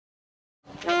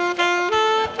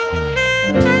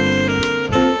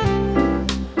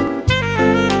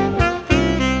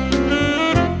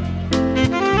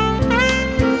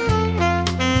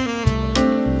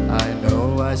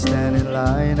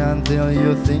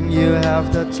hoping you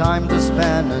have the time to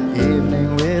spend an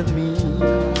evening with me.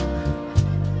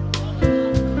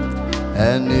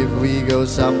 And if we go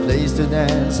someplace to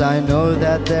dance, I know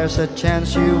that there's a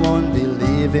chance you won't be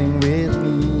leaving with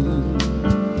me.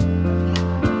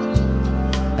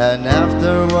 And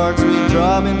afterwards we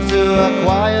drop into a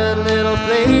quiet little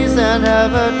place and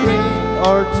have a drink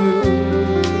or two.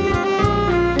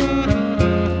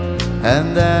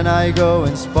 And then I go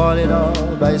and spoil it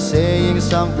all by saying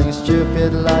something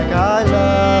stupid like I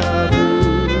love you.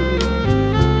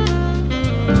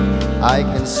 I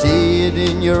can see it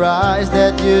in your eyes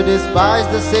that you despise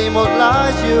the same old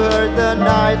lies you heard the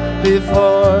night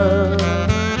before.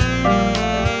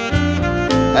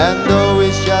 And though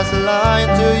it's just a line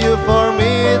to you, for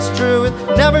me it's true, it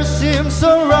never seemed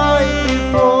so right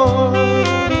before.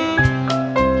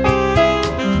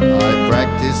 I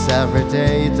practice every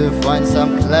day to find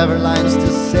some clever lines to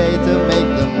say to make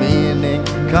the meaning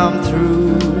come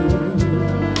through.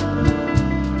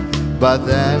 But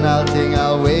then I'll think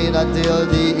I'll wait until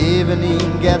the evening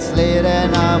gets late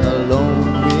and I'm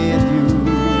alone with you.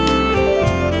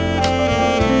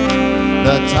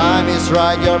 The time is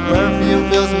right, your perfume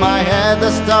fills my head,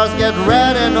 the stars get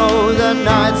red and oh, the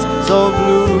night's so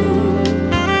blue.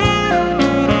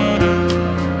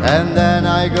 And then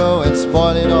I go and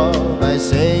spoil it all by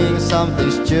saying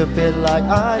something stupid like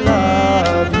I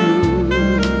love you.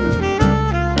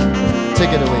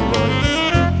 Take it away, boys.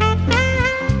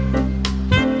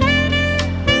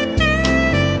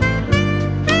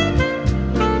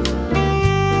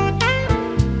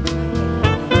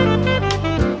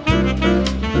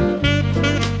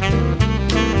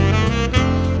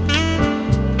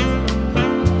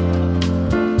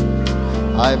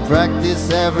 I practice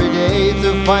every day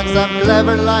to find some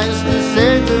clever lines to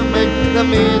say to make the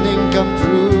meaning come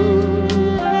true.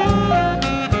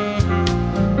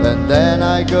 And then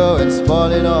I go and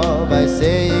spoil it all by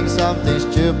saying something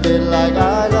stupid like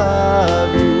I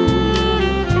love you.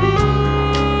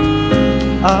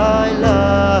 I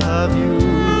love you.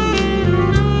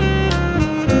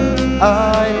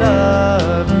 I love you.